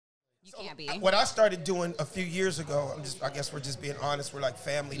You can't be. What I started doing a few years ago, I guess we're just being honest. We're like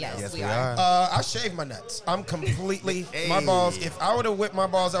family now. Yes, we are. I shave my nuts. I'm completely, my balls, if I were to whip my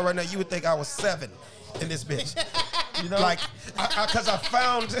balls out right now, you would think I was 7 in this bitch. You know? Like, because I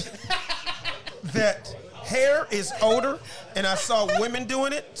found that hair is older, and I saw women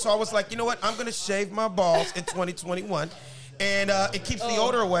doing it. So I was like, you know what? I'm going to shave my balls in 2021. And it keeps the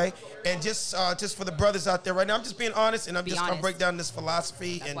odor away. And just for the brothers out there right now, I'm just being honest, and I'm just going to break down this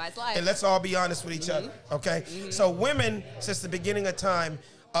philosophy. And let's all be honest with each other, okay? So women, since the beginning of time,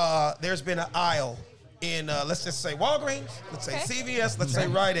 there's been an aisle in, let's just say Walgreens, let's say CVS, let's say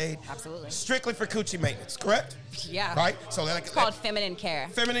Rite Aid. Absolutely. Strictly for coochie maintenance, correct? Yeah. Right? So like, it's called feminine care.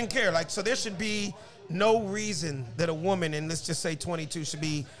 Feminine care. Like, so there should be no reason that a woman, and let's just say 22, should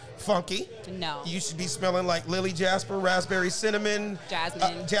be funky. No. You should be smelling like Lily Jasper, raspberry cinnamon,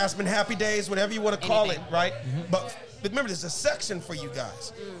 jasmine happy days, whatever you want to call it, right? But remember, there's a section for you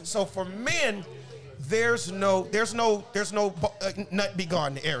guys. So for men, there's no nut be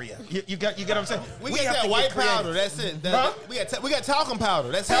gone area. You get what I'm saying? We got that white powder. That's it. We got talcum powder.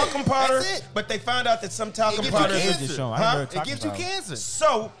 That's talcum powder. That's it. But they found out that some talcum powder it gives you cancer.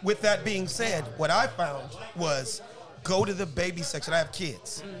 So with that being said, what I found was go to the baby section. I have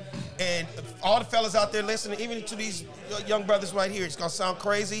kids. And all the fellas out there listening, even to these young brothers right here, it's going to sound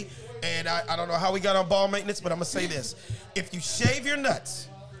crazy. And I don't know how we got on ball maintenance, but I'm going to say this. If you shave your nuts,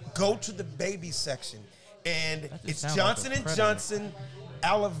 go to the baby section. And it's Johnson & Johnson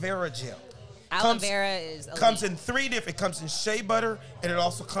aloe vera gel. Aloe vera is elite. Comes in 3 different. It comes in shea butter, and it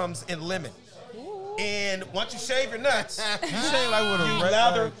also comes in lemon. And once you shave your nuts, you shave like with a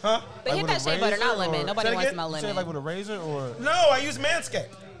lather, huh? But like get that shea butter, not lemon. Nobody wants my lemon. You shave like with a razor or? No, I use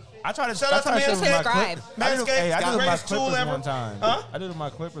Manscaped. I try to shout out to Manscaped. Manscaped, I did it with my clippers ever. One time. Huh? I did it with my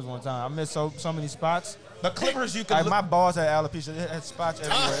clippers one time. I missed so many spots. The clippers you can. Like my balls had alopecia. It had spots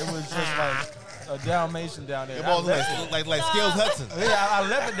everywhere. It was just like a Dalmatian down there. Your balls like Skills Hudson. Yeah, I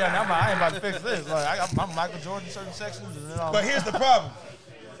left it down there. I ain't about to fix this. Like I'm Michael Jordan in certain sections. But here's the problem.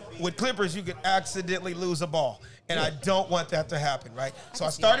 With clippers, you could accidentally lose a ball. And I don't want that to happen, right? So I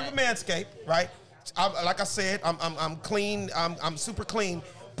started with Manscaped, right? Like I said, I'm clean. I'm super clean.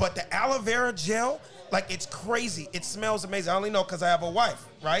 But the aloe vera gel, like, it's crazy. It smells amazing. I only know because I have a wife,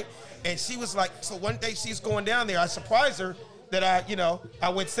 right? And she was like, so one day she's going down there. I surprised her that I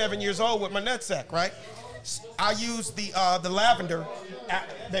went 7 years old with my nutsack, right? I used the lavender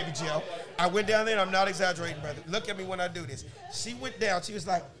baby gel. I went down there, and I'm not exaggerating, brother. Look at me when I do this. She went down. She was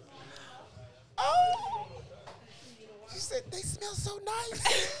like, oh. She said, they smell so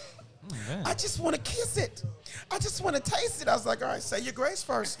nice. I just want to kiss it. I just want to taste it. I was like, all right, say your grace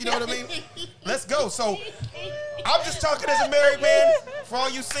first. You know what I mean? Let's go. So I'm just talking as a married man. For all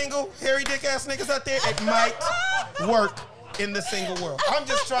you single, hairy dick ass niggas out there, it might work in the single world. I'm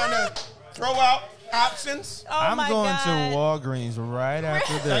just trying to throw out options. I'm going to Walgreens right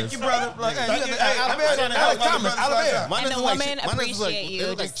after this. Thank you, brother. Thank you. And the women appreciate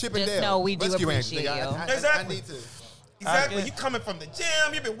you. Just know we do appreciate you. Exactly. Exactly. You coming from the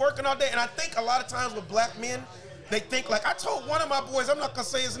gym, you've been working all day. And I think a lot of times with black men, they think, like, I told one of my boys, I'm not going to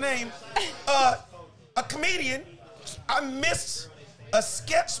say his name, a comedian, I missed a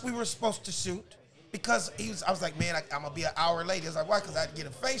sketch we were supposed to shoot because I was like, man, I'm going to be an hour late. He was like, why? Because I had to get a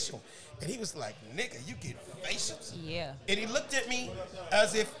facial. And he was like, nigga, you get facials? Yeah. And he looked at me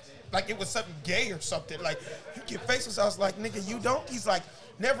as if, like, it was something gay or something. Like, you get facials? I was like, nigga, you don't? He's like,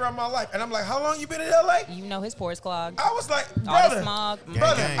 never in my life. And I'm like, how long you been in LA? You know his pores clogged. I was like, all the smog.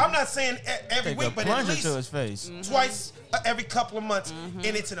 Brother, I'm not saying every week, but at least to his face. Twice every couple of months. And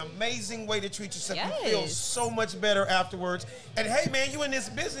it's an amazing way to treat yourself. You feel so much better afterwards. And hey, man, you in this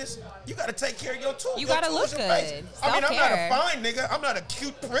business, you got to take care of your tools. You got to look good. I mean, I'm not a fine nigga. I'm not a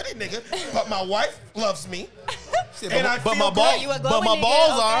cute, pretty nigga. But my wife loves me. And but my balls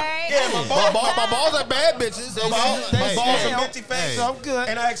are. Yeah, my balls are bad bitches. My balls are minty face. So I'm good.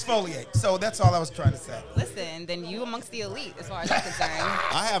 And I exfoliate. So that's all I was trying to say. Listen, then you amongst the elite as far as I'm concerned.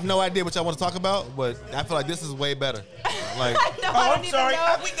 I have no idea what y'all want to talk about, but I feel like this is way better. Like, I'm sorry.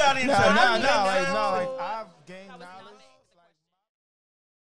 We got into No, I've gained